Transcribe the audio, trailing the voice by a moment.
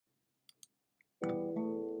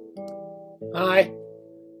Hi,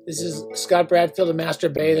 this is Scott Bradfield and Master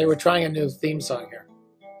Bather. We're trying a new theme song here.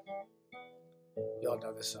 You all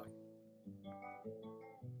know this song.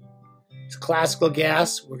 It's Classical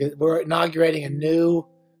Gas. We're inaugurating a new,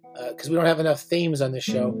 because we don't have enough themes on this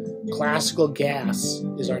show. Classical Gas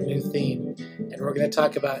is our new theme, and we're going to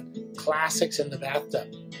talk about classics in the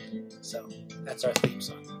bathtub. So that's our theme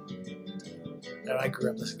song. And I grew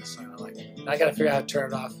up listening to this song. I like it. Now I got to figure out how to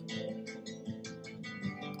turn it off.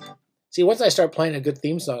 See, once I start playing a good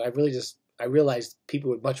theme song, I realized people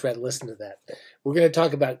would much rather listen to that. We're going to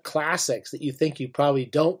talk about classics that you think you probably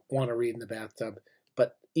don't want to read in the bathtub,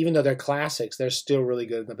 but even though they're classics, they're still really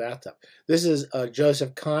good in the bathtub. This is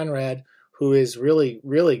Joseph Conrad, who is really,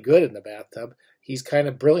 really good in the bathtub. He's kind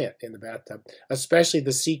of brilliant in the bathtub, especially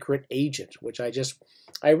The Secret Agent, which I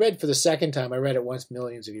read for the second time. I read it once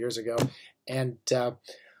millions of years ago, and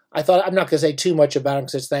I thought I'm not going to say too much about him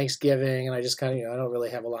because it's Thanksgiving, and I just kind of, I don't really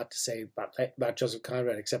have a lot to say about Joseph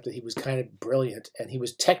Conrad except that he was kind of brilliant, and he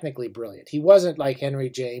was technically brilliant. He wasn't like Henry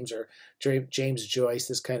James or James Joyce,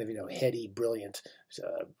 this kind of, heady, brilliant,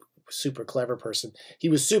 super clever person. He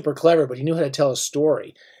was super clever, but he knew how to tell a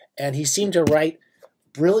story, and he seemed to write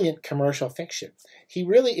brilliant commercial fiction. He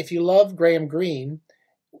really, if you love Graham Greene,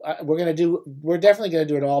 we're definitely going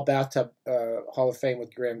to do an all bathtub Hall of Fame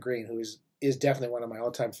with Graham Greene, who is definitely one of my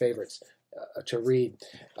all-time favorites to read.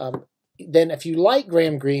 Then if you like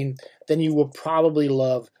Graham Greene, then you will probably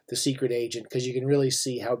love The Secret Agent because you can really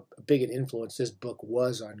see how big an influence this book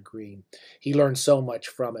was on Greene. He learned so much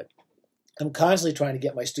from it. I'm constantly trying to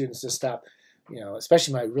get my students to stop,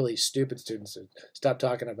 especially my really stupid students, to stop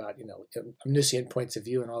talking about, omniscient points of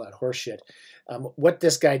view and all that horse shit. What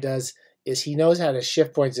this guy does is he knows how to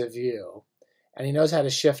shift points of view, and he knows how to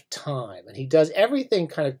shift time, and he does everything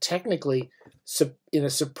kind of technically in a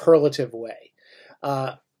superlative way.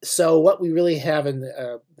 So what we really have in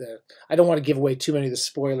I don't want to give away too many of the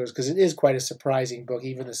spoilers because it is quite a surprising book,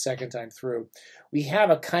 even the second time through. We have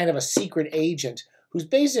a kind of a secret agent who's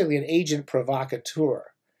basically an agent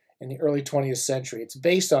provocateur in the early 20th century. It's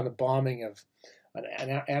based on the bombing of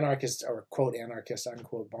an anarchist, or quote anarchist,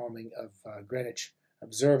 unquote, bombing of Greenwich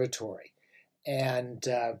Observatory. And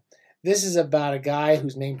this is about a guy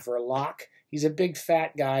who's named Verloc. He's a big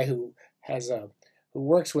fat guy who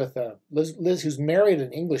works with Liz, who's married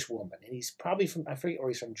an English woman, and he's probably from, I forget where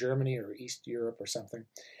he's from, Germany or East Europe or something.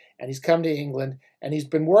 And he's come to England, and he's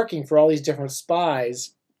been working for all these different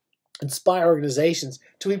spies and spy organizations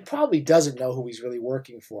till he probably doesn't know who he's really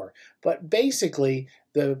working for. But basically,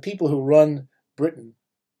 the people who run Britain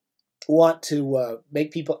want to make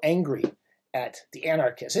people angry at the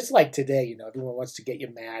anarchists. It's like today, everyone wants to get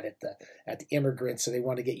you mad at the immigrants, so they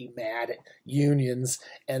want to get you mad at unions.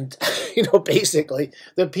 And, basically,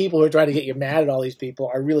 the people who are trying to get you mad at all these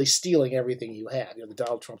people are really stealing everything you have. The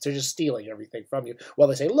Donald Trumps, they're just stealing everything from you. While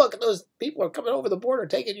they say, look, those people are coming over the border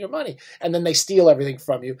taking your money. And then they steal everything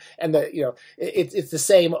from you. And, it's the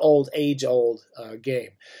same age-old game.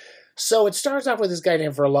 So it starts off with this guy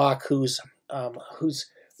named Verloc who's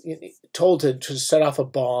told to set off a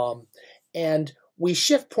bomb. And we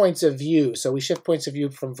shift points of view. So we shift points of view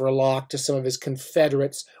from Verloc to some of his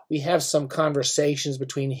Confederates. We have some conversations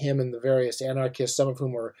between him and the various anarchists, some of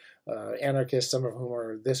whom are anarchists, some of whom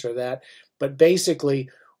are this or that. But basically,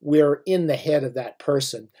 we're in the head of that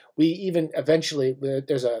person. We even eventually,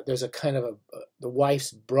 there's a kind of the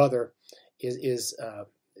wife's brother is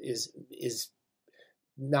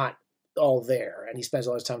not all there, and he spends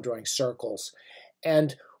all his time drawing circles.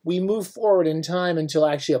 And we move forward in time until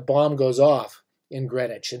actually a bomb goes off in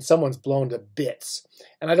Greenwich and someone's blown to bits.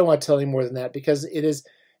 And I don't want to tell any more than that because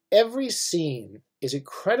every scene is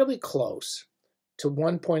incredibly close to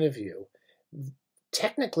one point of view.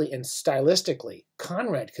 Technically and stylistically,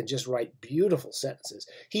 Conrad can just write beautiful sentences.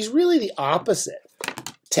 He's really the opposite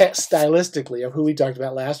stylistically of who we talked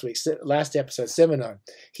about last episode, Simonon.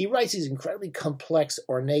 He writes these incredibly complex,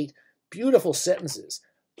 ornate, beautiful sentences.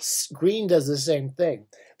 Greene does the same thing,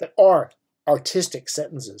 that are artistic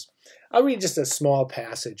sentences. I'll read just a small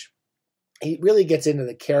passage. He really gets into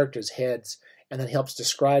the characters' heads and then helps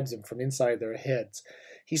describe them from inside their heads.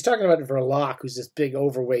 He's talking about Verloc, who's this big,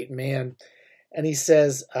 overweight man, and he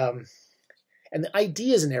says, and the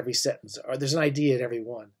ideas in every sentence, or there's an idea in every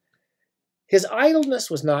one. His idleness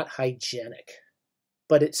was not hygienic,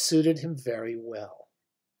 but it suited him very well.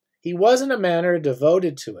 He was in a manner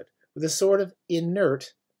devoted to it, with a sort of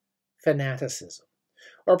inert fanaticism,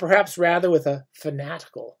 or perhaps rather with a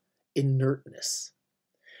fanatical inertness.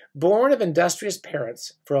 Born of industrious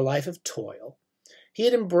parents for a life of toil, he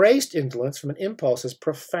had embraced indolence from an impulse as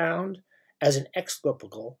profound as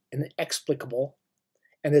inexplicable,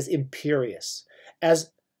 and as imperious,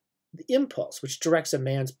 as the impulse which directs a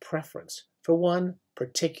man's preference for one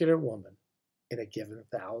particular woman in a given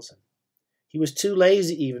 1,000. He was too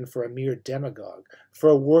lazy even for a mere demagogue, for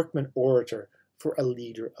a workman orator, for a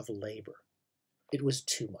leader of labor. It was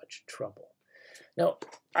too much trouble. Now,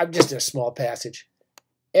 I'm just in a small passage.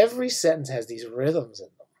 Every sentence has these rhythms in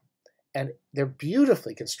them, and they're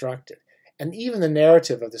beautifully constructed. And even the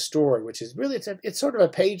narrative of the story, which is really, it's sort of a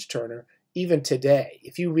page-turner even today.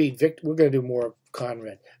 If you read, we're going to do more of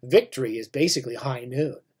Conrad. Victory is basically high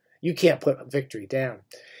noon. You can't put Victory down.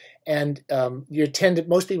 And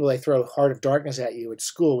most people, they throw Heart of Darkness at you at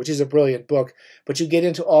school, which is a brilliant book, but you get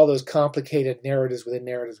into all those complicated narratives within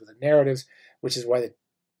narratives within narratives, which is why the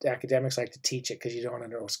academics like to teach it, because you don't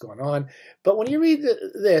know what's going on. But when you read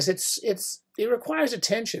this, it requires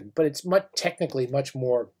attention, but it's technically much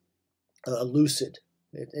more lucid.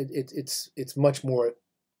 It's much more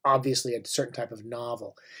obviously a certain type of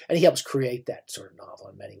novel, and he helps create that sort of novel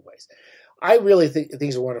in many ways. I really think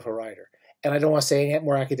he's a wonderful writer, and I don't want to say any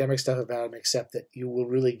more academic stuff about him except that you will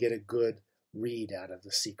really get a good read out of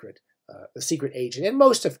The Secret Agent, and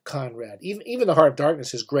most of Conrad. Even The Heart of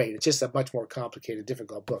Darkness is great. It's just a much more complicated,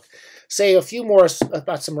 difficult book. Say a few more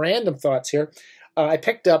about some random thoughts here. I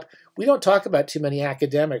picked up, we don't talk about too many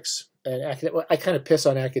academics, and I kind of piss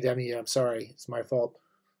on academia. I'm sorry, it's my fault.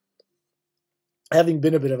 Having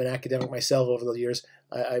been a bit of an academic myself over the years,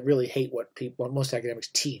 I really hate what most academics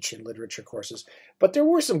teach in literature courses. But there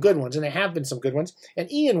were some good ones, and there have been some good ones.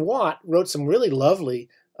 And Ian Watt wrote some really lovely,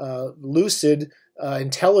 lucid,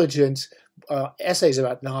 intelligent essays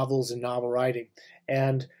about novels and novel writing.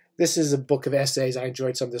 And this is a book of essays. I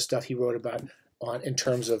enjoyed some of the stuff he wrote about in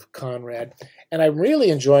terms of Conrad. And I'm really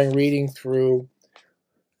enjoying reading through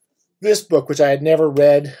this book, which I had never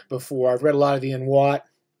read before. I've read a lot of Ian Watt,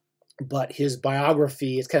 but his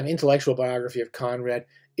biography, his kind of intellectual biography of Conrad,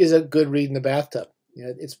 is a good read in the bathtub.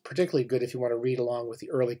 It's particularly good if you want to read along with the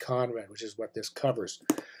early Conrad, which is what this covers.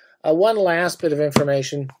 One last bit of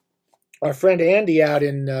information. Our friend Andy out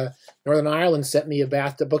in Northern Ireland sent me a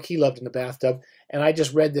book he loved in the bathtub, and I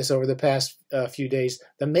just read this over the past few days,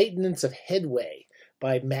 The Maintenance of Headway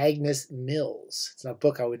by Magnus Mills. It's a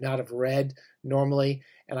book I would not have read normally,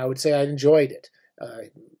 and I would say I enjoyed it.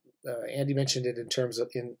 Andy mentioned it in terms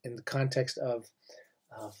of in the context of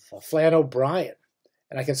Flann O'Brien,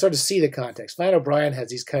 and I can sort of see the context. Flann O'Brien has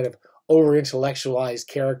these kind of over-intellectualized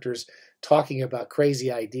characters talking about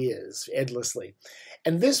crazy ideas endlessly,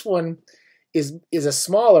 and this one is a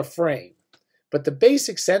smaller frame, but the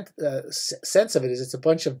basic sense of it is it's a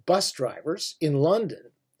bunch of bus drivers in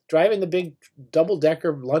London driving the big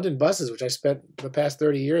double-decker London buses, which I spent the past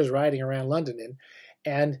 30 years riding around London in,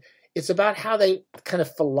 and it's about how they kind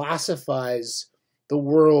of philosophize the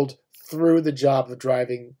world through the job of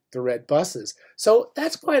driving the red buses. So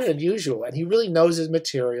that's quite unusual, and he really knows his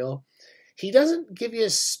material. He doesn't give you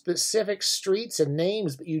specific streets and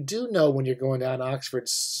names, but you do know when you're going down Oxford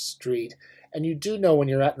Street, and you do know when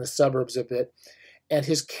you're out in the suburbs a bit, and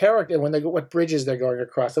his character, when they go, what bridges they're going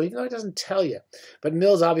across. So even though it doesn't tell you, but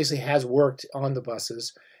Mills obviously has worked on the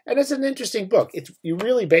buses. And it's an interesting book. It's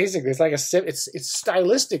like it's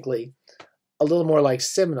stylistically a little more like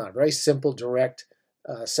Simenon, very simple, direct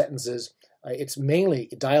sentences. It's mainly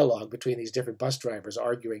dialogue between these different bus drivers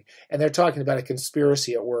arguing, and they're talking about a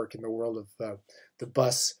conspiracy at work in the world of the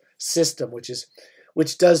bus system,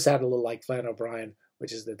 which does sound a little like Flann O'Brien,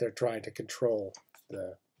 which is that they're trying to control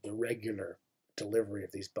the regular delivery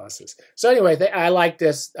of these buses. So anyway, I like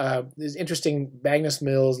this. This interesting Magnus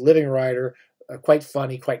Mills, living writer. Quite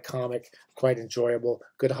funny, quite comic, quite enjoyable,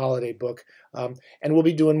 good holiday book. And we'll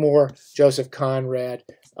be doing more Joseph Conrad,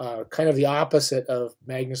 kind of the opposite of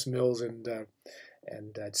Magnus Mills and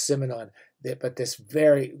Simenon, but this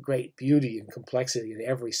very great beauty and complexity in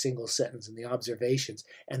every single sentence and the observations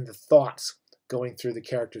and the thoughts going through the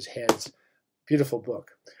characters' heads. Beautiful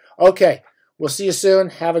book. Okay, we'll see you soon.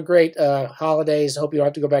 Have a great holidays. Hope you don't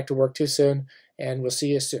have to go back to work too soon, and we'll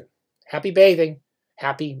see you soon. Happy bathing.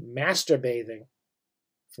 Happy master bathing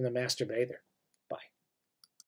from the Master Bather.